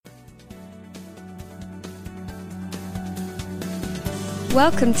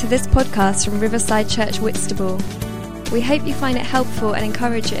Welcome to this podcast from Riverside Church Whitstable. We hope you find it helpful and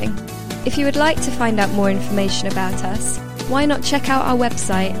encouraging. If you would like to find out more information about us, why not check out our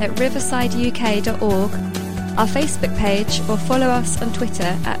website at riversideuk.org, our Facebook page, or follow us on Twitter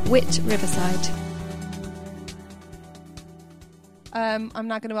at @WhitRiverside. I'm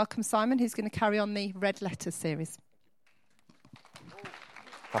now going to welcome Simon, who's going to carry on the Red Letters series.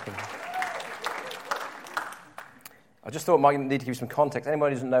 I just thought I might need to give you some context.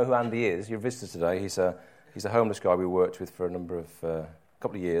 Anybody who doesn't know who Andy is, you're a visitor today. He's a homeless guy we worked with for a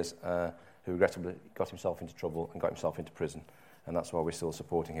couple of years, who regrettably got himself into trouble and got himself into prison, and that's why we're still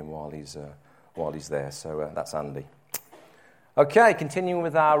supporting him while he's there. So that's Andy. Okay, continuing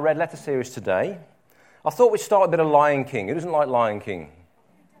with our Red Letter series today. I thought we'd start a bit of Lion King. Who doesn't like Lion King?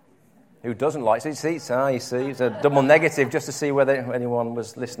 Who doesn't like? You see, it's a double negative just to see whether anyone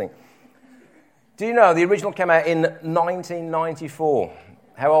was listening. Do you know the original came out in 1994?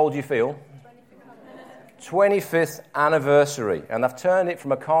 How old do you feel? 25th anniversary. And they've turned it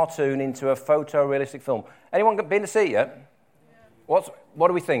from a cartoon into a photorealistic film. Anyone been to see it yet? What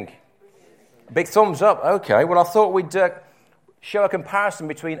do we think? A big thumbs up. Okay, well I thought we'd show a comparison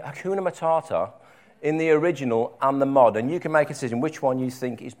between Hakuna Matata in the original and the mod. And you can make a decision which one you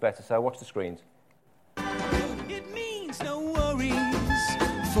think is better. So watch the screens. It means no worries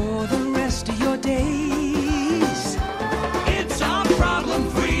for the rest of your days. It's our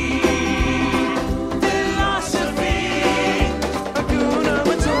problem-free philosophy. Hakuna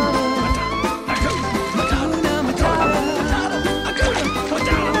Matata. Hakuna Matata.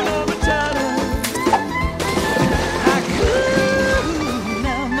 Hakuna Matata.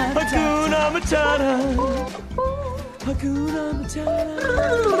 Hakuna Matata. Hakuna Matata.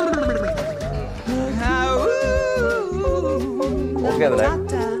 All together now.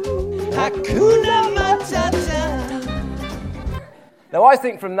 Hakuna Matata. Now I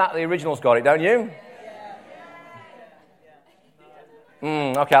think from that the original's got it, don't you?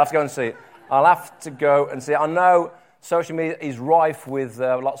 Okay, I'll have to go and see it. I'll have to go and see it. I know social media is rife with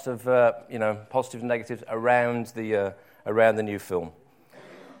lots of positives and negatives around the new film.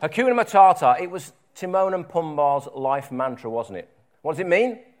 Hakuna Matata, it was Timon and Pumbaa's life mantra, wasn't it? What does it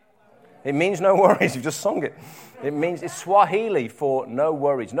mean? It means no worries. You've just sung it. It's Swahili for no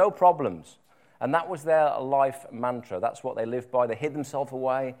worries, no problems. And that was their life mantra. That's what they lived by. They hid themselves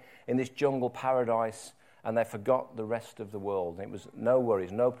away in this jungle paradise, and they forgot the rest of the world. It was no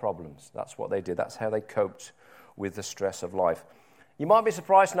worries, no problems. That's what they did. That's how they coped with the stress of life. You might be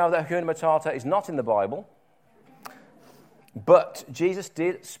surprised to know that Hakuna Matata is not in the Bible. But Jesus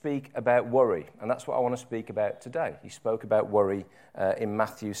did speak about worry, and that's what I want to speak about today. He spoke about worry in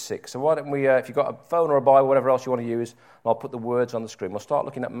Matthew 6. So why don't we, if you've got a phone or a Bible, whatever else you want to use, I'll put the words on the screen. We'll start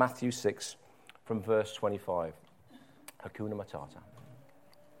looking at Matthew 6 from verse 25. Hakuna Matata.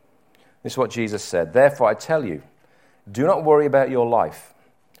 This is what Jesus said. Therefore I tell you, do not worry about your life,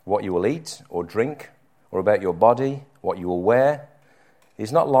 what you will eat or drink, or about your body, what you will wear.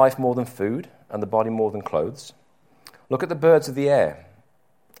 Is not life more than food, and the body more than clothes? Look at the birds of the air.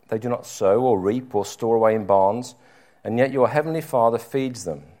 They do not sow or reap or store away in barns, and yet your heavenly Father feeds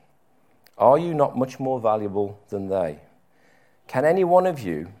them. Are you not much more valuable than they? Can any one of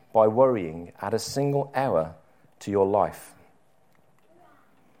you, by worrying, add a single hour to your life?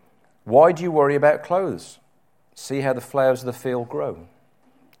 Why do you worry about clothes? See how the flowers of the field grow.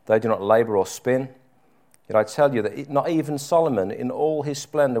 They do not labor or spin. Yet I tell you that not even Solomon in all his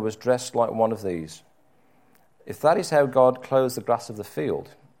splendor was dressed like one of these. If that is how God clothes the grass of the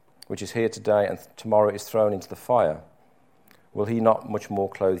field, which is here today and tomorrow is thrown into the fire, will he not much more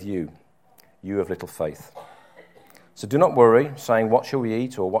clothe you, you of little faith? So do not worry, saying, what shall we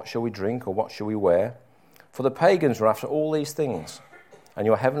eat, or what shall we drink, or what shall we wear? For the pagans are after all these things, and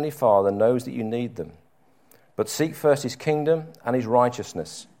your heavenly Father knows that you need them. But seek first his kingdom and his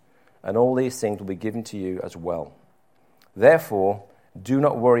righteousness, and all these things will be given to you as well. Therefore, do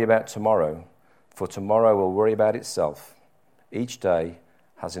not worry about tomorrow, for tomorrow will worry about itself. Each day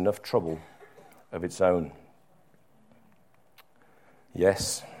has enough trouble of its own.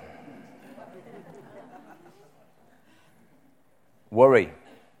 Yes. Worry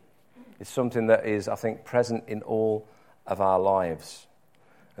is something that is, I think, present in all of our lives.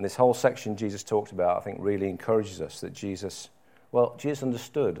 And this whole section Jesus talked about, I think, really encourages us that Jesus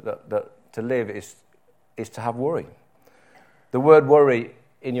understood that to live is to have worry. The word worry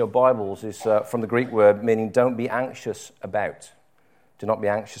in your Bibles is from the Greek word meaning don't be anxious about. Do not be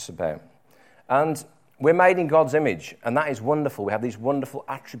anxious about. And we're made in God's image, and that is wonderful. We have these wonderful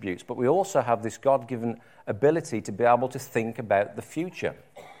attributes, but we also have this God-given ability to be able to think about the future,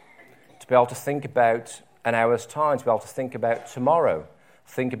 to be able to think about an hour's time, to be able to think about tomorrow.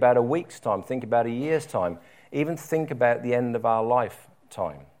 Think about a week's time. Think about a year's time. Even think about the end of our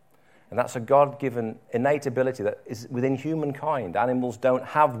lifetime. And that's a God-given innate ability that is within humankind. Animals don't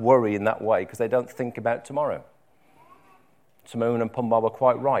have worry in that way because they don't think about tomorrow. Timon and Pumbaa were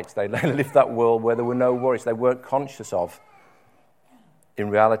quite right. They lived that world where there were no worries. They weren't conscious of, in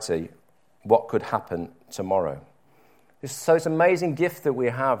reality, what could happen tomorrow. So this amazing gift that we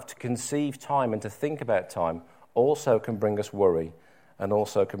have to conceive time and to think about time also can bring us worry and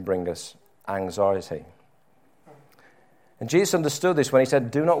also can bring us anxiety. And Jesus understood this when he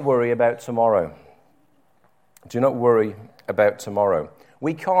said, do not worry about tomorrow. Do not worry about tomorrow.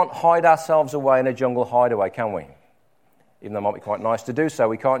 We can't hide ourselves away in a jungle hideaway, can we? Even though it might be quite nice to do so.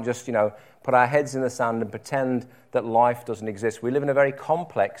 We can't just, put our heads in the sand and pretend that life doesn't exist. We live in a very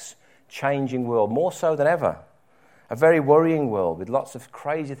complex, changing world, more so than ever. A very worrying world with lots of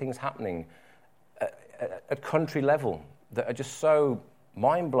crazy things happening at country level that are just so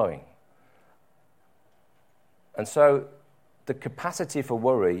mind-blowing. And so the capacity for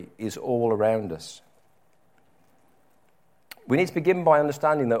worry is all around us. We need to begin by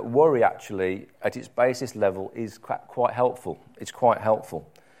understanding that worry actually, at its basis level, is quite helpful. It's quite helpful.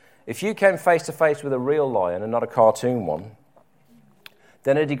 If you came face to face with a real lion and not a cartoon one,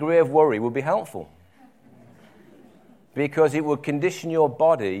 then a degree of worry would be helpful. Because it would condition your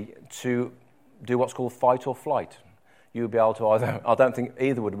body to do what's called fight or flight. You would be able to I don't think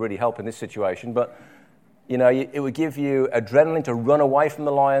either would really help in this situation, but it would give you adrenaline to run away from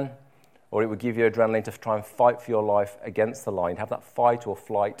the lion, or it would give you adrenaline to try and fight for your life against the lion. Have that fight or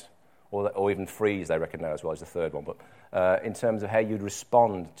flight, or even freeze, they reckon now as well as the third one. But in terms of how you'd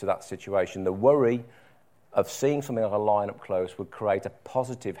respond to that situation, the worry of seeing something like a lion up close would create a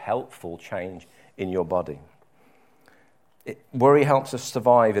positive, helpful change in your body. Worry helps us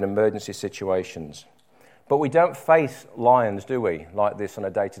survive in emergency situations. But we don't face lions, do we, like this on a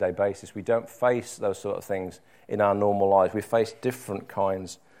day-to-day basis? We don't face those sort of things in our normal lives. We face different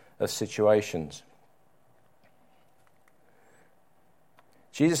kinds of situations.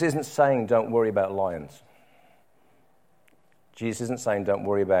 Jesus isn't saying don't worry about lions. Jesus isn't saying don't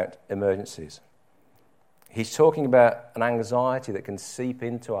worry about emergencies. He's talking about an anxiety that can seep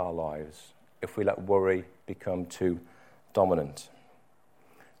into our lives if we let worry become too dominant.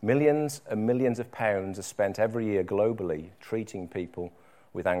 Millions and millions of pounds are spent every year globally treating people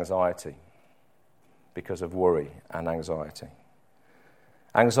with anxiety because of worry and anxiety.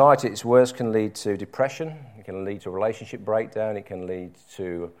 Anxiety, its worst, can lead to depression, it can lead to relationship breakdown, it can lead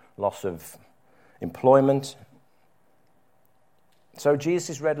to loss of employment. So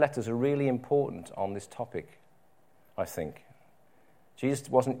Jesus' red letters are really important on this topic, I think. Jesus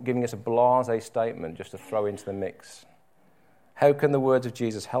wasn't giving us a blasé statement just to throw into the mix. How can the words of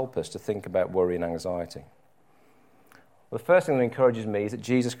Jesus help us to think about worry and anxiety? Well, the first thing that encourages me is that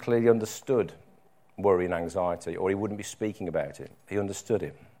Jesus clearly understood worry and anxiety, or he wouldn't be speaking about it. He understood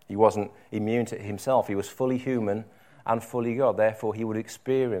it. He wasn't immune to it himself. He was fully human and fully God. Therefore, he would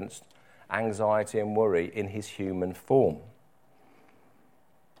experience anxiety and worry in his human form.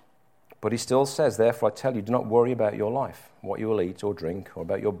 But he still says, therefore I tell you, do not worry about your life, what you will eat or drink, or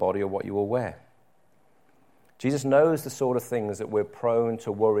about your body or what you will wear. Jesus knows the sort of things that we're prone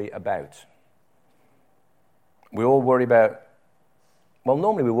to worry about. We all worry about,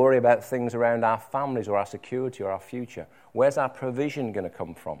 normally we worry about things around our families or our security or our future. Where's our provision going to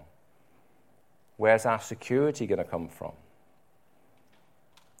come from? Where's our security going to come from?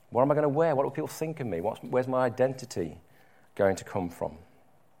 What am I going to wear? What will people think of me? Where's my identity going to come from?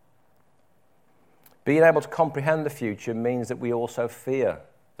 Being able to comprehend the future means that we also fear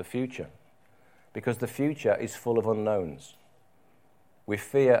the future, because the future is full of unknowns. We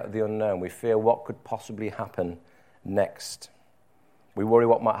fear the unknown. We fear what could possibly happen next. We worry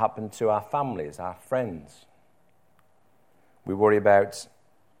what might happen to our families, our friends. We worry about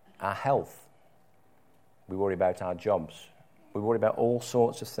our health. We worry about our jobs. We worry about all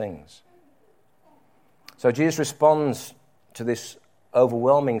sorts of things. So Jesus responds to this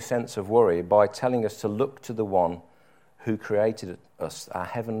overwhelming sense of worry by telling us to look to the one who created us, our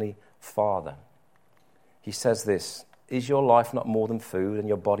Heavenly Father. He says this, is your life not more than food and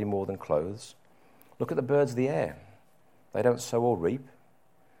your body more than clothes? Look at the birds of the air. They don't sow or reap,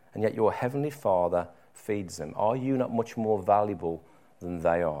 and yet your Heavenly Father feeds them. Are you not much more valuable than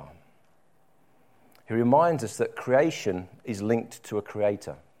they are? He reminds us that creation is linked to a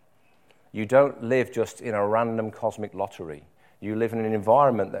creator. You don't live just in a random cosmic lottery. You live in an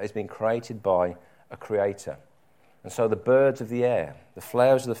environment that has been created by a creator. And so the birds of the air, the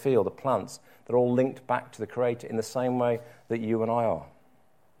flowers of the field, the plants, they're all linked back to the creator in the same way that you and I are.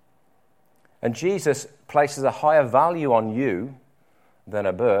 And Jesus places a higher value on you than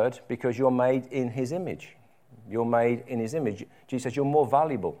a bird because you're made in his image. You're made in his image. Jesus says you're more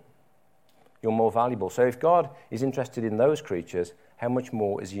valuable. You're more valuable. So if God is interested in those creatures, how much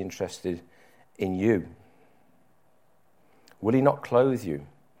more is he interested in you? Will he not clothe you,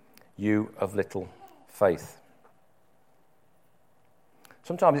 you of little faith?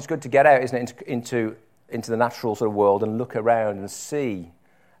 Sometimes it's good to get out, isn't it, into the natural sort of world and look around and see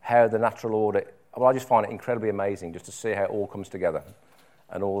how the natural order... Well, I just find it incredibly amazing just to see how it all comes together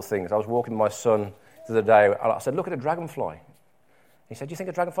and all the things. I was walking with my son the other day, and I said, look at a dragonfly. He said, do you think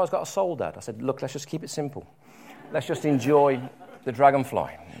a dragonfly's got a soul, Dad? I said, look, let's just keep it simple. Let's just enjoy the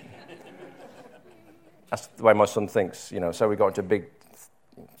dragonfly. That's the way my son thinks, So we got into a big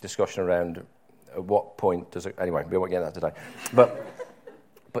discussion around at what point does it... Anyway, we won't get into that today.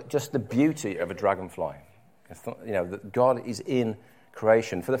 But just the beauty of a dragonfly. That God is in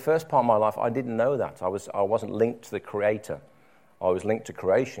creation. For the first part of my life, I didn't know that. I wasn't linked to the Creator. I was linked to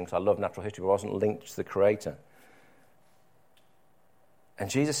creation because I love natural history, but I wasn't linked to the Creator. And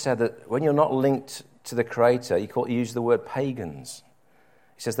Jesus said that when you're not linked to the Creator, he used the word pagans.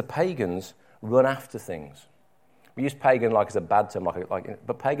 He says the pagans run after things. We use pagan like as a bad term,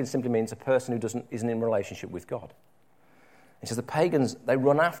 but pagan simply means a person who isn't in relationship with God. He says the pagans, they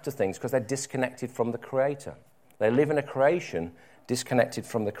run after things because they're disconnected from the Creator. They live in a creation disconnected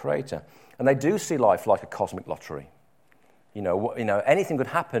from the Creator. And they do see life like a cosmic lottery. Anything could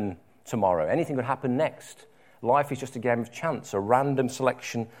happen tomorrow. Anything could happen next. Life is just a game of chance, a random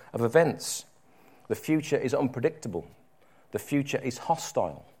selection of events. The future is unpredictable. The future is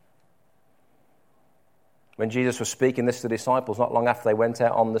hostile. When Jesus was speaking this to the disciples, not long after they went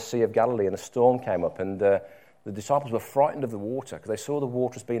out on the Sea of Galilee and a storm came up, and the disciples were frightened of the water because they saw the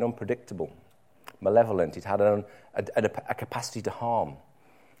water as being unpredictable, malevolent. It had a capacity to harm.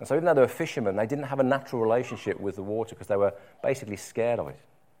 And so even though they were fishermen, they didn't have a natural relationship with the water because they were basically scared of it.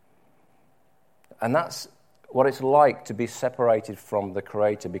 And that's what it's like to be separated from the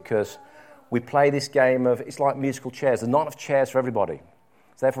Creator, because we play this game of, it's like musical chairs. There's not enough chairs for everybody.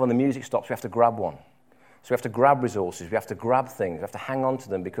 So therefore, when the music stops, we have to grab one. So we have to grab resources, we have to grab things, we have to hang on to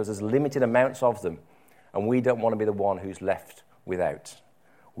them because there's limited amounts of them. And we don't want to be the one who's left without.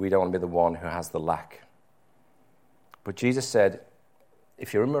 We don't want to be the one who has the lack. But Jesus said,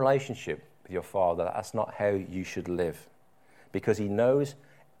 if you're in a relationship with your Father, that's not how you should live. Because he knows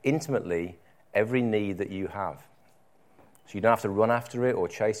intimately every need that you have. So you don't have to run after it or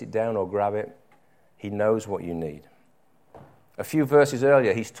chase it down or grab it. He knows what you need. A few verses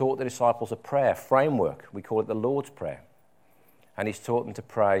earlier, he's taught the disciples a prayer framework. We call it the Lord's Prayer. And he's taught them to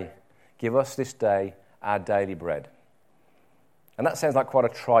pray, give us this day our daily bread. And that sounds like quite a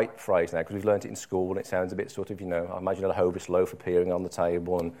trite phrase now because we've learned it in school and it sounds a bit sort of, I imagine a Hovis loaf appearing on the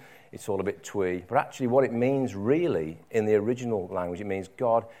table and it's all a bit twee. But actually what it means really in the original language, it means,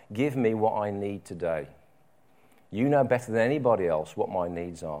 God, give me what I need today. You know better than anybody else what my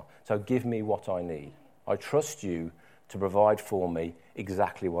needs are. So give me what I need. I trust you to provide for me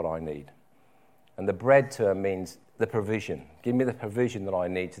exactly what I need. And the bread term means the provision. Give me the provision that I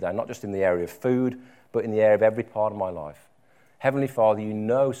need today, not just in the area of food, but in the area of every part of my life. Heavenly Father, you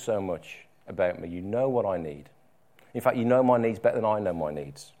know so much about me. You know what I need. In fact, you know my needs better than I know my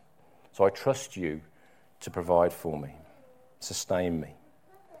needs. So I trust you to provide for me, sustain me.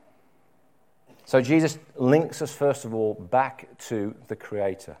 So Jesus links us, first of all, back to the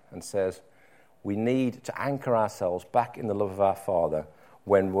Creator and says, we need to anchor ourselves back in the love of our Father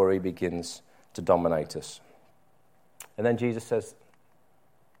when worry begins to dominate us. And then Jesus says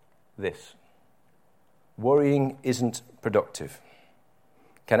this, worrying isn't productive.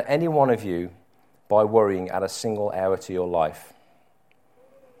 Can any one of you, by worrying, add a single hour to your life?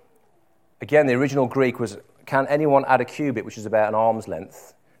 Again, the original Greek was, can anyone add a cubit, which is about an arm's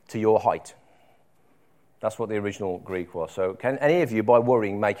length, to your height? That's what the original Greek was. So can any of you, by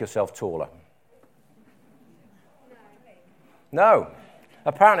worrying, make yourself taller? No.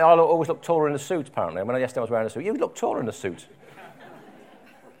 Apparently, I always look taller in a suit, apparently. When yesterday I was wearing a suit. You look taller in a suit.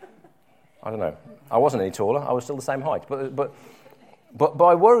 I don't know. I wasn't any taller. I was still the same height. But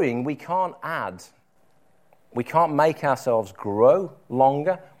by worrying, we can't make ourselves grow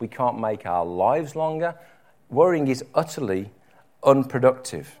longer. We can't make our lives longer. Worrying is utterly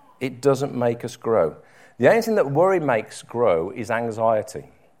unproductive. It doesn't make us grow. The only thing that worry makes grow is anxiety.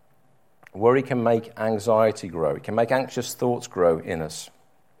 Worry can make anxiety grow. It can make anxious thoughts grow in us.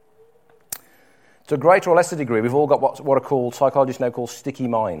 To a greater or lesser degree, we've all got what are called, psychologists now call sticky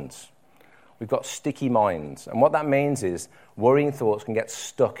minds. We've got sticky minds. And what that means is worrying thoughts can get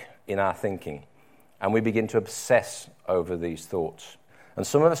stuck in our thinking. And we begin to obsess over these thoughts. And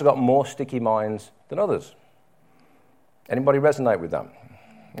some of us have got more sticky minds than others. Anybody resonate with that?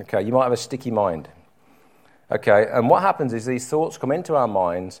 Okay, you might have a sticky mind. Okay, and what happens is these thoughts come into our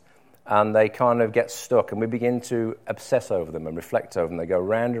minds and they kind of get stuck and we begin to obsess over them and reflect over them. They go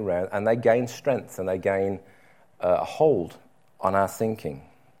round and round and they gain strength and they gain a hold on our thinking.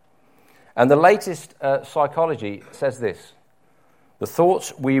 And the latest psychology says this: the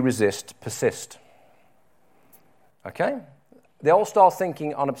thoughts we resist persist. Okay? The old style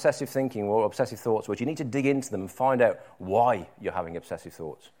thinking on obsessive thinking or obsessive thoughts, which you need to dig into them and find out why you're having obsessive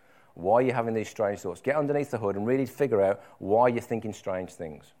thoughts, why you're having these strange thoughts. Get underneath the hood and really figure out why you're thinking strange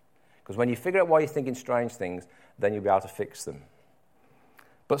things. Because when you figure out why you're thinking strange things, then you'll be able to fix them.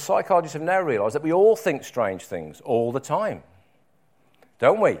 But psychologists have now realised that we all think strange things all the time.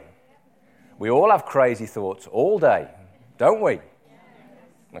 Don't we? We all have crazy thoughts all day, don't we?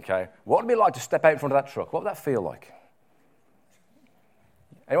 Okay. What would it be like to step out in front of that truck? What would that feel like?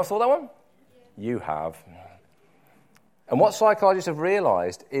 Anyone thought that one? You have. And what psychologists have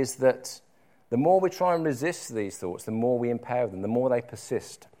realised is that the more we try and resist these thoughts, the more we empower them, the more they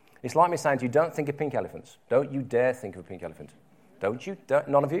persist. It's like me saying to you, don't think of pink elephants. Don't you dare think of a pink elephant. Don't you?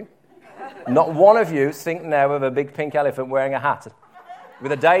 None of you? Not one of you think now of a big pink elephant wearing a hat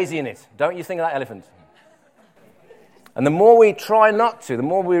with a daisy in it. Don't you think of that elephant? And the more we try not to, the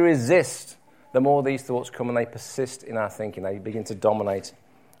more we resist, the more these thoughts come and they persist in our thinking. They begin to dominate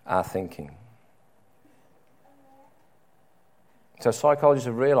our thinking. So psychologists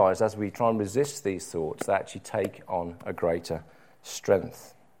have realised as we try and resist these thoughts, they actually take on a greater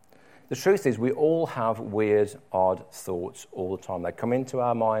strength. The truth is we all have weird, odd thoughts all the time. They come into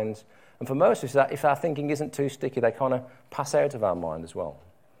our minds, and for most of us, if our thinking isn't too sticky, they kind of pass out of our mind as well.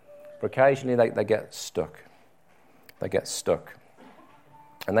 But occasionally they get stuck. They get stuck.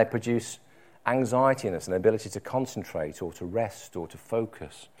 And they produce anxiety in us, an ability to concentrate or to rest or to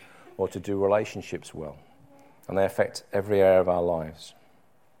focus or to do relationships well. And they affect every area of our lives.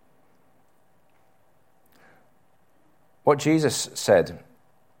 What Jesus said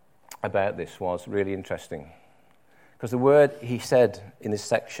about this was really interesting. Because the word he said in this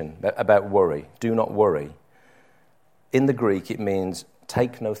section about worry, do not worry, in the Greek it means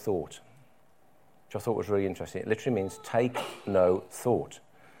take no thought, which I thought was really interesting. It literally means take no thought.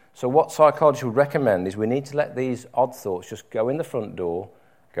 So what psychologists would recommend is we need to let these odd thoughts just go in the front door,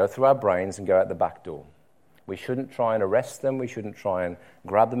 go through our brains and go out the back door. We shouldn't try and arrest them. We shouldn't try and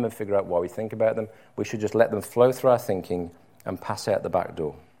grab them and figure out why we think about them. We should just let them flow through our thinking and pass out the back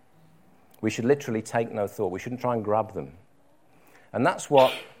door. We should literally take no thought. We shouldn't try and grab them. And that's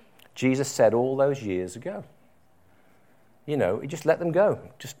what Jesus said all those years ago. You know, just let them go.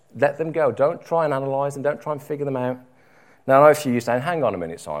 Just let them go. Don't try and analyse them. Don't try and figure them out. Now, I know a few of you saying, hang on a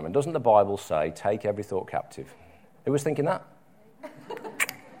minute, Simon. Doesn't the Bible say, take every thought captive? Who was thinking that?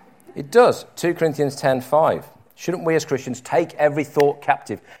 It does. 2 Corinthians 10:5. Shouldn't we as Christians take every thought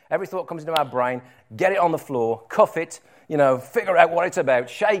captive? Every thought comes into our brain, get it on the floor, cuff it, figure out what it's about,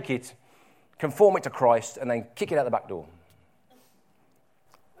 shake it, conform it to Christ, and then kick it out the back door.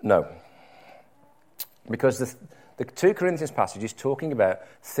 No. Because the 2 Corinthians passage is talking about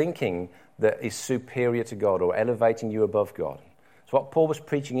thinking that is superior to God or elevating you above God. So what Paul was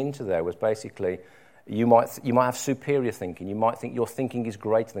preaching into there was basically you might have superior thinking. You might think your thinking is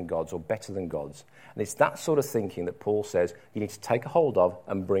greater than God's or better than God's. And it's that sort of thinking that Paul says you need to take a hold of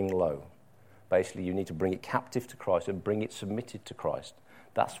and bring low. Basically, you need to bring it captive to Christ and bring it submitted to Christ.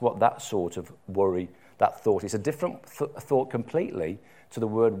 That's what that sort of worry, that thought is. A different thought completely to the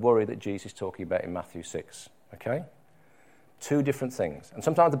word worry that Jesus is talking about in Matthew 6. Okay? Two different things. And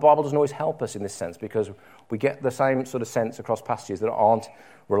sometimes the Bible doesn't always help us in this sense because we get the same sort of sense across passages that aren't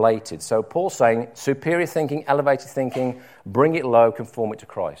related. So Paul's saying superior thinking, elevated thinking, bring it low, conform it to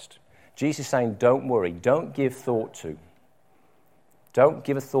Christ. Jesus is saying don't worry, don't give thought to. Don't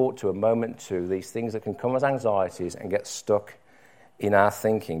give a thought to, a moment to, these things that can come as anxieties and get stuck in our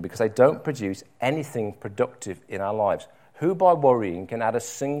thinking because they don't produce anything productive in our lives. Who by worrying can add a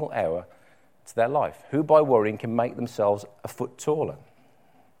single hour to their life? Who by worrying can make themselves a foot taller?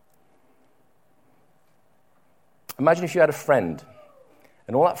 Imagine if you had a friend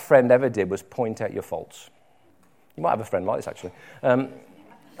and all that friend ever did was point out your faults. You might have a friend like this actually.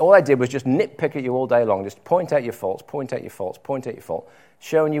 All they did was just nitpick at you all day long, just point out your faults, point out your faults, point out your fault,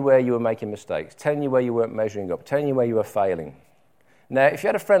 showing you where you were making mistakes, telling you where you weren't measuring up, telling you where you were failing. Now, if you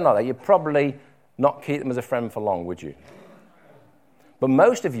had a friend like that, you'd probably not keep them as a friend for long, would you? But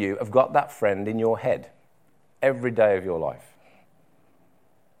most of you have got that friend in your head every day of your life.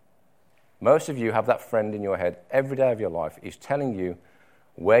 Most of you have that friend in your head every day of your life. He's telling you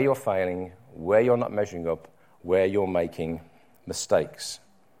where you're failing, where you're not measuring up, where you're making mistakes.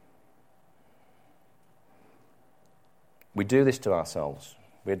 we do this to ourselves.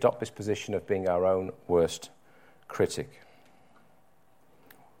 We adopt this position of being our own worst critic.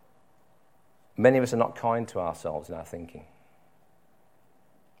 Many of us are not kind to ourselves in our thinking.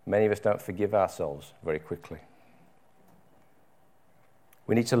 Many of us don't forgive ourselves very quickly.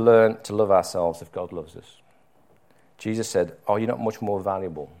 We need to learn to love ourselves if God loves us. Jesus said, "Are you not much more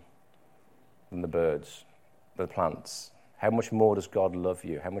valuable than the birds, the plants? How much more does God love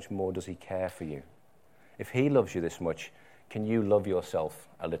you? How much more does he care for you? If he loves you this much, can you love yourself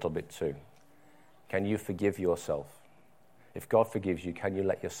a little bit too? Can you forgive yourself? If God forgives you, can you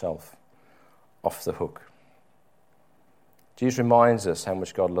let yourself off the hook?" Jesus reminds us how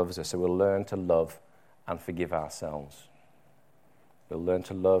much God loves us, so we'll learn to love and forgive ourselves. We'll learn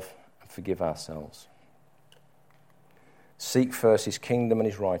to love and forgive ourselves. Seek first his kingdom and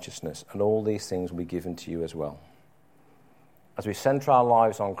his righteousness, and all these things will be given to you as well. As we center our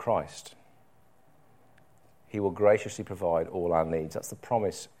lives on Christ, he will graciously provide all our needs. That's the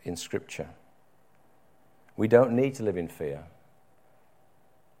promise in Scripture. We don't need to live in fear.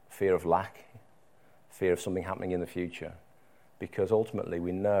 Fear of lack, fear of something happening in the future, because ultimately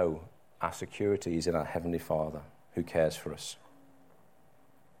we know our security is in our Heavenly Father who cares for us.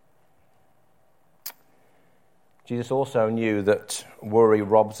 Jesus also knew that worry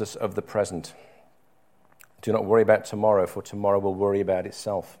robs us of the present. Do not worry about tomorrow, for tomorrow will worry about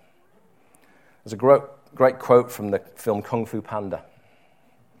itself. There's a great quote from the film Kung Fu Panda.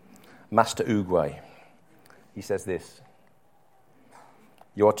 Master Oogway. He says this: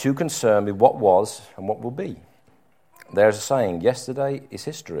 "You are too concerned with what was and what will be. There's a saying, yesterday is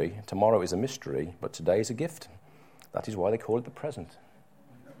history, tomorrow is a mystery, but today is a gift. That is why they call it the present."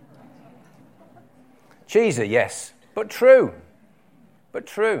 Cheesy, yes, but true. But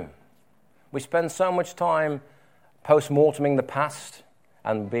true. We spend so much time post-morteming the past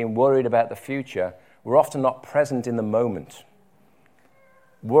and being worried about the future, we're often not present in the moment.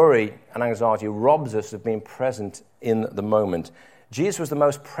 Worry and anxiety robs us of being present in the moment. Jesus was the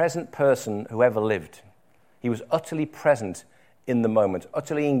most present person who ever lived. He was utterly present in the moment,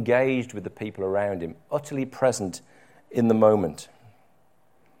 utterly engaged with the people around him, utterly present in the moment.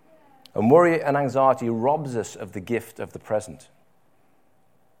 And worry and anxiety robs us of the gift of the present.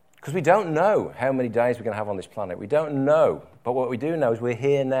 Because we don't know how many days we're going to have on this planet. We don't know. But what we do know is we're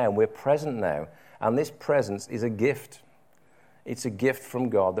here now, and we're present now. And this presence is a gift. It's a gift from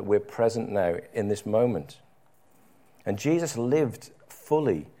God that we're present now in this moment. And Jesus lived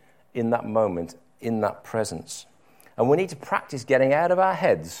fully in that moment, in that presence. And we need to practice getting out of our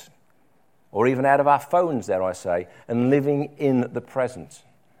heads, or even out of our phones, dare I say, and living in the present.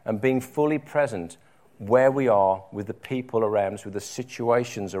 And being fully present where we are with the people around us, with the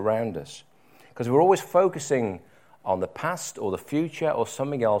situations around us. Because we're always focusing on the past or the future or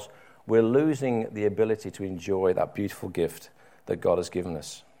something else, we're losing the ability to enjoy that beautiful gift that God has given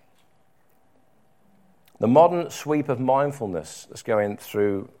us. The modern sweep of mindfulness that's going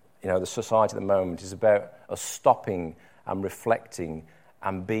through the society at the moment is about us stopping and reflecting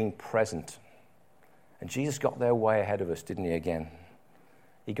and being present. And Jesus got there way ahead of us, didn't he, again?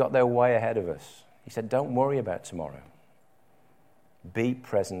 He got there way ahead of us. He said, don't worry about tomorrow. Be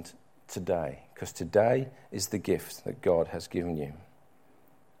present today, because today is the gift that God has given you.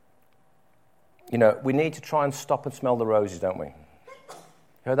 We need to try and stop and smell the roses, don't we? You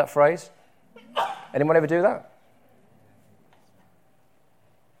heard that phrase? Anyone ever do that?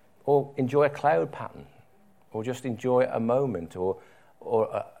 Or enjoy a cloud pattern, or just enjoy a moment, or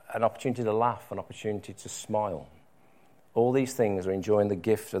an opportunity to laugh, an opportunity to smile. All these things are enjoying the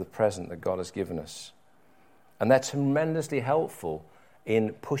gift of the present that God has given us. And they're tremendously helpful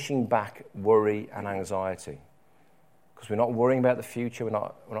in pushing back worry and anxiety. Because we're not worrying about the future, we're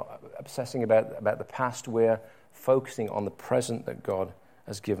not obsessing about the past, we're focusing on the present that God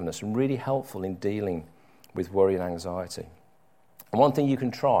has given us, and really helpful in dealing with worry and anxiety. And one thing you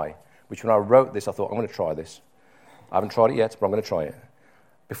can try, which when I wrote this, I thought, I'm going to try this. I haven't tried it yet, but I'm going to try it.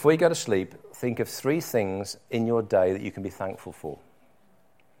 Before you go to sleep, think of 3 things in your day that you can be thankful for.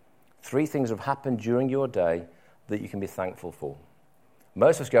 3 things that have happened during your day that you can be thankful for.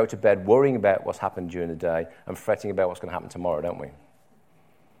 Most of us go to bed worrying about what's happened during the day and fretting about what's going to happen tomorrow, don't we?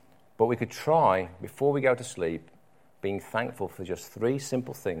 But we could try, before we go to sleep, being thankful for just 3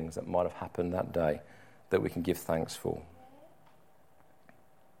 simple things that might have happened that day that we can give thanks for.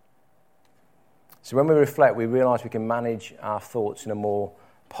 So when we reflect, we realize we can manage our thoughts in a more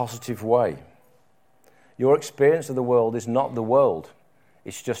positive way. Your experience of the world is not the world.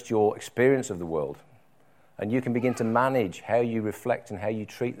 It's just your experience of the world. And you can begin to manage how you reflect and how you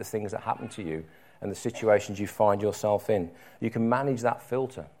treat the things that happen to you and the situations you find yourself in. You can manage that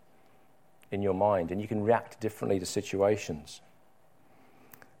filter. in your mind, and you can react differently to situations.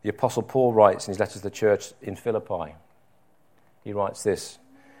 The Apostle Paul writes in his letter to the church in Philippi, he writes this: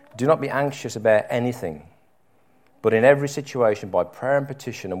 "Do not be anxious about anything, but in every situation, by prayer and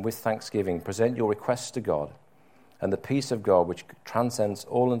petition and with thanksgiving, present your requests to God, and the peace of God, which transcends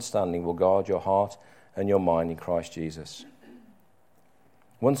all understanding, will guard your heart and your mind in Christ Jesus."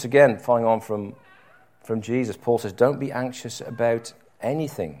 Once again, following on from Jesus, Paul says, don't be anxious about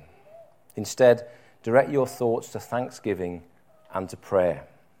anything. Instead, direct your thoughts to thanksgiving and to prayer.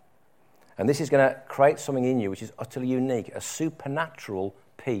 And this is going to create something in you which is utterly unique, a supernatural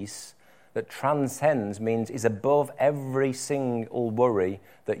peace that transcends, means is above every single worry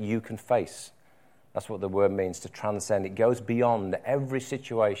that you can face. That's what the word means, to transcend. It goes beyond every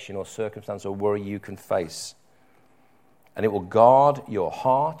situation or circumstance or worry you can face. And it will guard your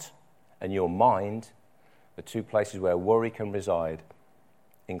heart and your mind, the two places where worry can reside,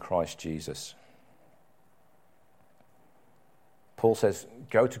 in Christ Jesus. Paul says,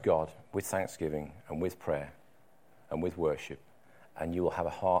 go to God with thanksgiving and with prayer and with worship, and you will have a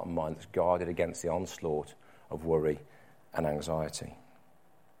heart and mind that's guarded against the onslaught of worry and anxiety.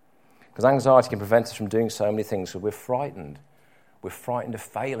 Because anxiety can prevent us from doing so many things, so we're frightened. We're frightened of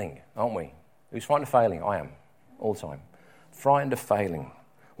failing, aren't we? Who's frightened of failing? I am, all the time. Frightened of failing.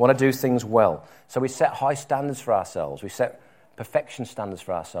 Want to do things well. So we set high standards for ourselves. We set perfection standards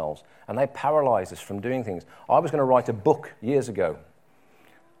for ourselves, and they paralyze us from doing things. I was going to write a book years ago,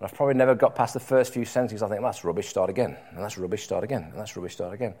 and I've probably never got past the first few sentences. I think, that's rubbish, start again. And that's rubbish, start again. And that's rubbish,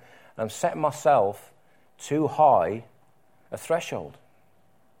 start again. And I'm setting myself too high a threshold.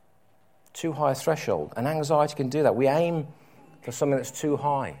 Too high a threshold. And anxiety can do that. We aim for something that's too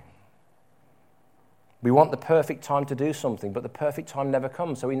high. We want the perfect time to do something, but the perfect time never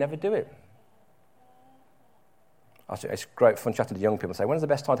comes, so we never do it. It's great fun chatting to young people and say, when's the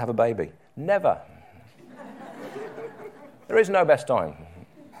best time to have a baby? Never. There is no best time.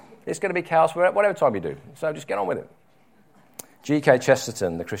 It's going to be chaos whatever time you do, so just get on with it. G.K.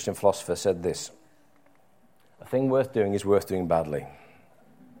 Chesterton, the Christian philosopher, said this: a thing worth doing is worth doing badly.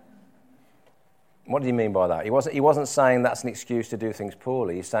 What did he mean by that? He wasn't saying that's an excuse to do things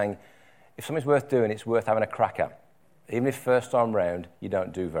poorly. He's saying if something's worth doing, it's worth having a crack at. Even if first time round you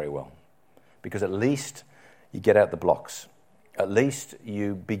don't do very well. Because at least you get out the blocks. At least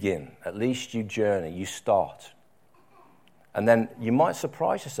you begin. At least you journey. You start. And then you might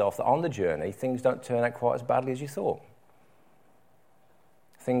surprise yourself that on the journey things don't turn out quite as badly as you thought.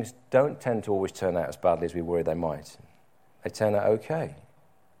 Things don't tend to always turn out as badly as we worry they might. They turn out okay.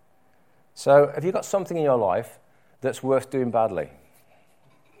 So have you got something in your life that's worth doing badly?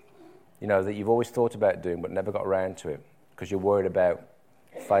 You know, that you've always thought about doing but never got around to it because you're worried about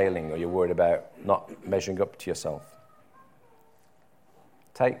failing or you're worried about not measuring up to yourself.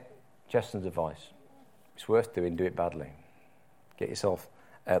 Take Chesterton's advice. It's worth doing, do it badly. Get yourself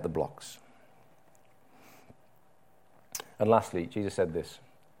out the blocks. And lastly, Jesus said this.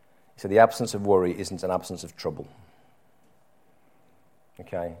 He said, the absence of worry isn't an absence of trouble.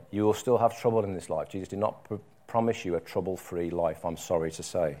 Okay? You will still have trouble in this life. Jesus did not promise you a trouble-free life, I'm sorry to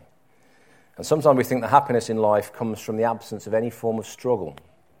say. And sometimes we think that happiness in life comes from the absence of any form of struggle.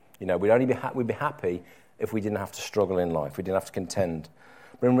 You know, we'd be happy if we didn't have to struggle in life, we didn't have to contend.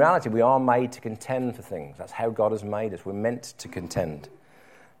 But in reality, we are made to contend for things. That's how God has made us. We're meant to contend.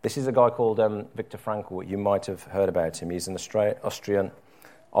 This is a guy called Viktor Frankl. You might have heard about him. He's an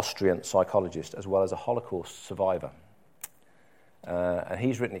Austrian psychologist as well as a Holocaust survivor. And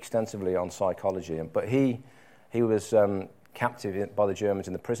he's written extensively on psychology. But he was captive by the Germans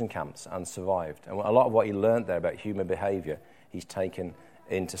in the prison camps and survived. And a lot of what he learned there about human behaviour, he's taken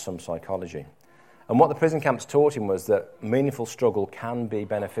into some psychology. And what the prison camps taught him was that meaningful struggle can be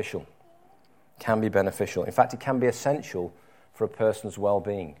beneficial. Can be beneficial. In fact, it can be essential for a person's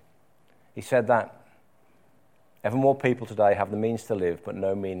well-being. He said that ever more people today have the means to live but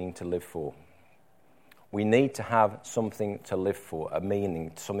no meaning to live for. We need to have something to live for, a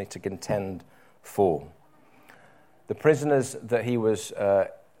meaning, something to contend for. The prisoners that he was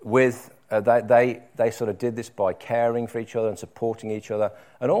with, they sort of did this by caring for each other and supporting each other.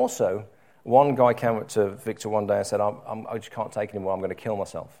 And also, one guy came up to Victor one day and said, I just can't take it anymore, I'm going to kill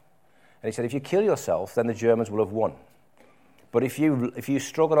myself. And he said, if you kill yourself, then the Germans will have won. But if you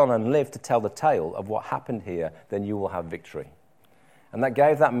struggle on and live to tell the tale of what happened here, then you will have victory. And that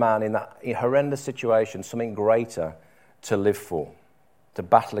gave that man in that horrendous situation something greater to live for, to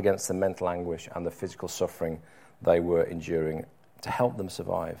battle against the mental anguish and the physical suffering they were enduring, to help them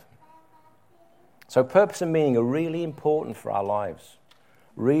survive. So purpose and meaning are really important for our lives.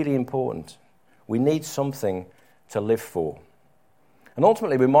 Really important. We need something to live for. And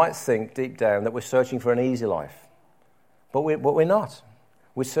ultimately, we might think deep down that we're searching for an easy life. But we're not.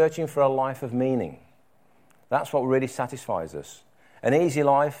 We're searching for a life of meaning. That's what really satisfies us. An easy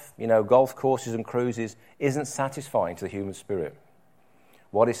life, golf courses and cruises, isn't satisfying to the human spirit.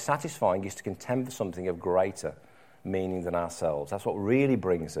 What is satisfying is to contend for something of greater meaning than ourselves. That's what really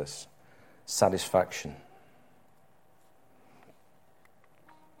brings us satisfaction.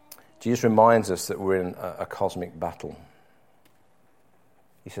 Jesus reminds us that we're in a cosmic battle.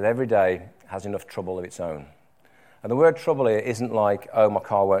 He said every day has enough trouble of its own. And the word trouble here isn't like, oh, my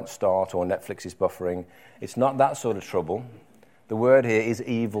car won't start or Netflix is buffering. It's not that sort of trouble. The word here is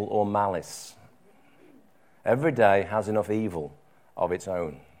evil or malice. Every day has enough evil of its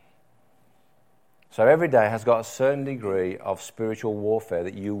own. So every day has got a certain degree of spiritual warfare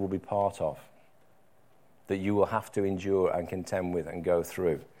that you will be part of, that you will have to endure and contend with and go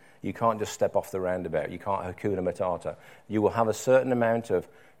through. You can't just step off the roundabout. You can't Hakuna Matata. You will have a certain amount of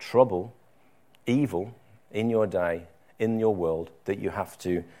trouble, evil, in your day, in your world, that you have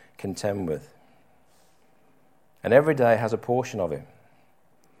to contend with. And every day has a portion of it.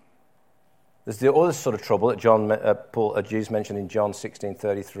 There's the other sort of trouble that Jesus mentioned in John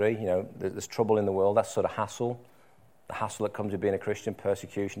 16:33. There's trouble in the world. That's sort of hassle. The hassle that comes with being a Christian,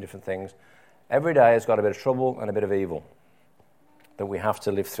 persecution, different things. Every day has got a bit of trouble and a bit of evil that we have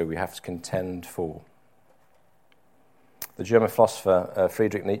to live through, we have to contend for. The German philosopher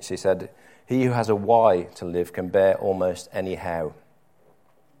Friedrich Nietzsche said, "He who has a why to live can bear almost any how."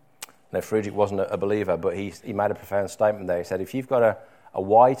 Now, Friedrich wasn't a believer, but he made a profound statement there. He said, if you've got a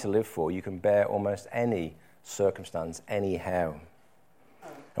why to live for, you can bear almost any circumstance, any how.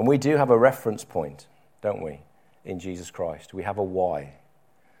 And we do have a reference point, don't we, in Jesus Christ? We have a why.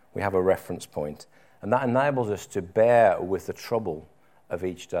 We have a reference point. And that enables us to bear with the trouble of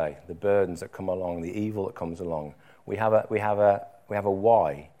each day, the burdens that come along, the evil that comes along. We have a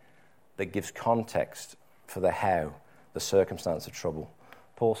why that gives context for the how, the circumstance of trouble.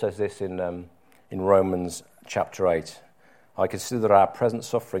 Paul says this in Romans chapter 8. I consider that our present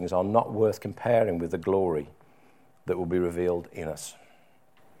sufferings are not worth comparing with the glory that will be revealed in us.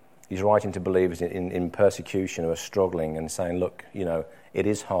 He's writing to believers in persecution who are struggling and saying, look, it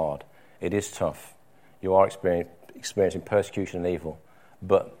is hard, it is tough. You are experiencing persecution and evil,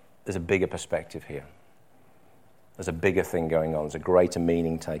 but there's a bigger perspective here. There's a bigger thing going on. There's a greater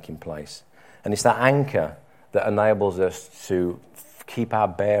meaning taking place. And it's that anchor that enables us to keep our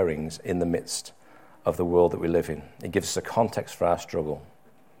bearings in the midst of the world that we live in. It gives us a context for our struggle.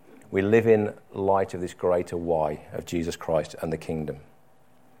 We live in light of this greater why of Jesus Christ and the kingdom.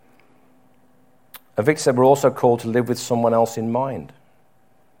 And Victor said we're also called to live with someone else in mind.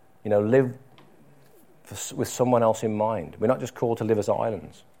 Live with someone else in mind. We're not just called to live as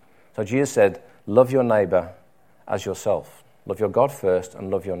islands. So Jesus said, love your neighbour as yourself. Love your God first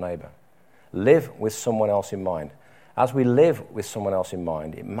and love your neighbour. Live with someone else in mind. As we live with someone else in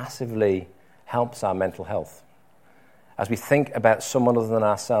mind, it massively helps our mental health. As we think about someone other than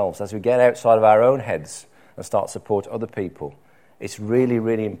ourselves, as we get outside of our own heads and start to support other people, it's really,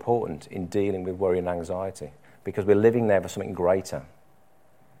 really important in dealing with worry and anxiety because we're living there for something greater.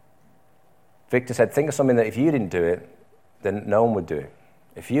 Victor said, think of something that if you didn't do it, then no one would do it.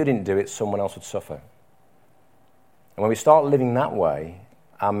 If you didn't do it, someone else would suffer. And when we start living that way,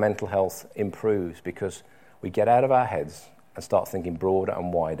 our mental health improves because we get out of our heads and start thinking broader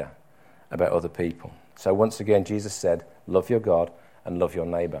and wider about other people. So once again, Jesus said, love your God and love your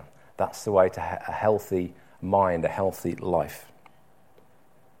neighbour. That's the way to a healthy mind, a healthy life.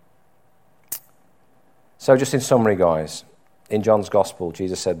 So just in summary, guys, in John's Gospel,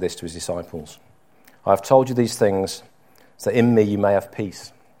 Jesus said this to his disciples. I have told you these things so that in me you may have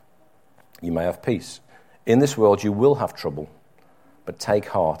peace. You may have peace. In this world you will have trouble, but take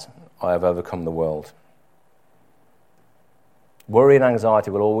heart, I have overcome the world. Worry and anxiety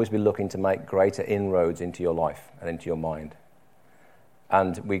will always be looking to make greater inroads into your life and into your mind.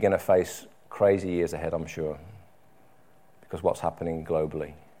 And we're going to face crazy years ahead, I'm sure, because what's happening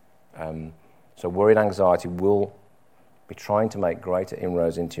globally. So worry and anxiety will be trying to make greater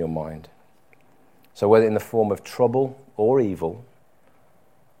inroads into your mind. So whether in the form of trouble or evil,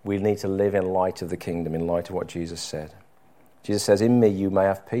 we need to live in light of the kingdom, in light of what Jesus said. Jesus says, in me you may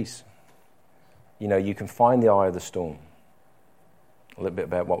have peace. You can find the eye of the storm. A little bit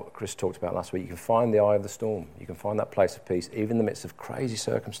about what Chris talked about last week. You can find the eye of the storm. You can find that place of peace, even in the midst of crazy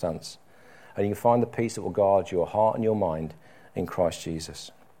circumstance. And you can find the peace that will guard your heart and your mind in Christ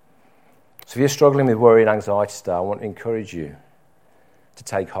Jesus. So if you're struggling with worry and anxiety today, I want to encourage you to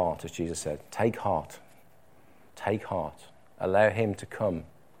take heart, as Jesus said. Take heart. Take heart. Allow him to come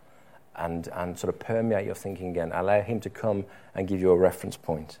and sort of permeate your thinking again. Allow him to come and give you a reference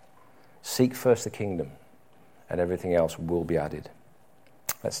point. Seek first the kingdom, and everything else will be added.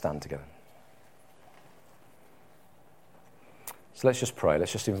 Let's stand together. So let's just pray.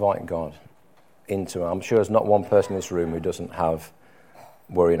 Let's just invite God into it. I'm sure there's not one person in this room who doesn't have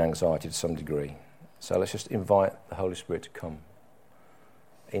worry and anxiety to some degree. So let's just invite the Holy Spirit to come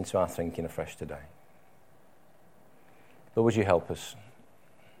into our thinking afresh today. Lord, would you help us?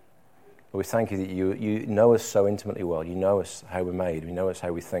 Lord, we thank you that you know us so intimately well. You know us how we're made. You know us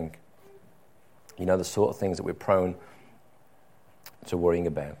how we think. You know the sort of things that we're prone to worrying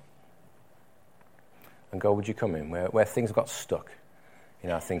about. And God, would you come in where things got stuck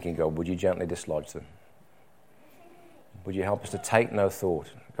in our thinking, God, would you gently dislodge them? Would you help us to take no thought,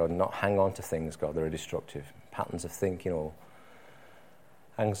 God, and not hang on to things, God, that are destructive, patterns of thinking or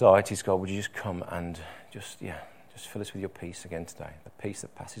anxieties, God, would you just come and just fill us with your peace again today, the peace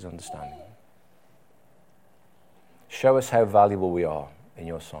that passes understanding. Show us how valuable we are in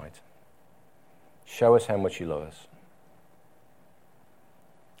your sight. Show us how much you love us.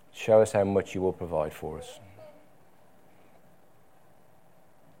 Show us how much you will provide for us.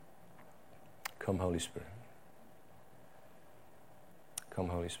 Come, Holy Spirit. Come,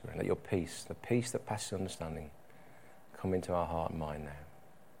 Holy Spirit. Let your peace, the peace that passes understanding, come into our heart and mind now.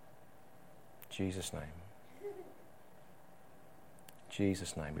 In Jesus' name. In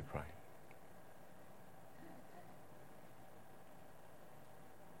Jesus' name we pray.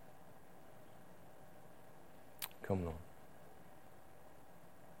 Come, Lord.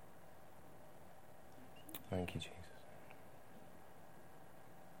 Thank you, Jesus.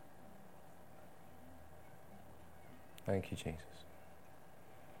 Thank you, Jesus.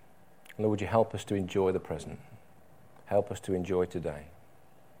 Lord, would you help us to enjoy the present? Help us to enjoy today.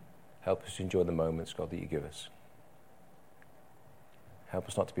 Help us to enjoy the moments, God, that you give us. Help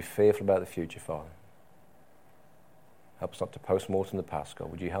us not to be fearful about the future, Father. Help us not to post-mortem the past, God.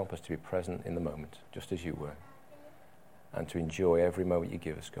 Would you help us to be present in the moment, just as you were, and to enjoy every moment you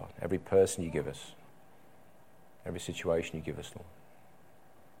give us, God, every person you give us, every situation you give us, Lord.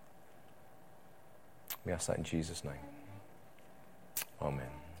 We ask that in Jesus' name. Amen.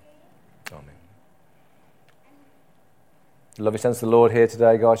 Amen. Lovely sense of the Lord here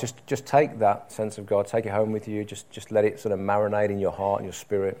today, guys. Just take that sense of God, take it home with you. Just let it sort of marinate in your heart and your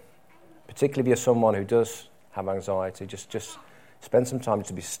spirit. Particularly if you're someone who does have anxiety, just spend some time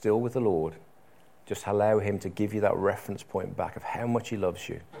to be still with the Lord. Just allow him to give you that reference point back of how much he loves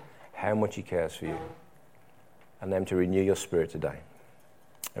you, how much he cares for you, and then to renew your spirit today.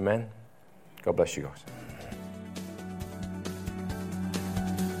 Amen. God bless you guys.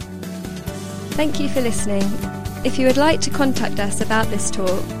 Thank you for listening. If you would like to contact us about this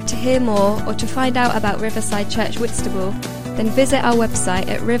talk, to hear more, or to find out about Riverside Church Whitstable, then visit our website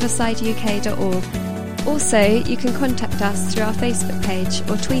at riversideuk.org. Also, you can contact us through our Facebook page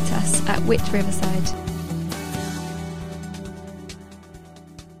or tweet us at Whit Riverside.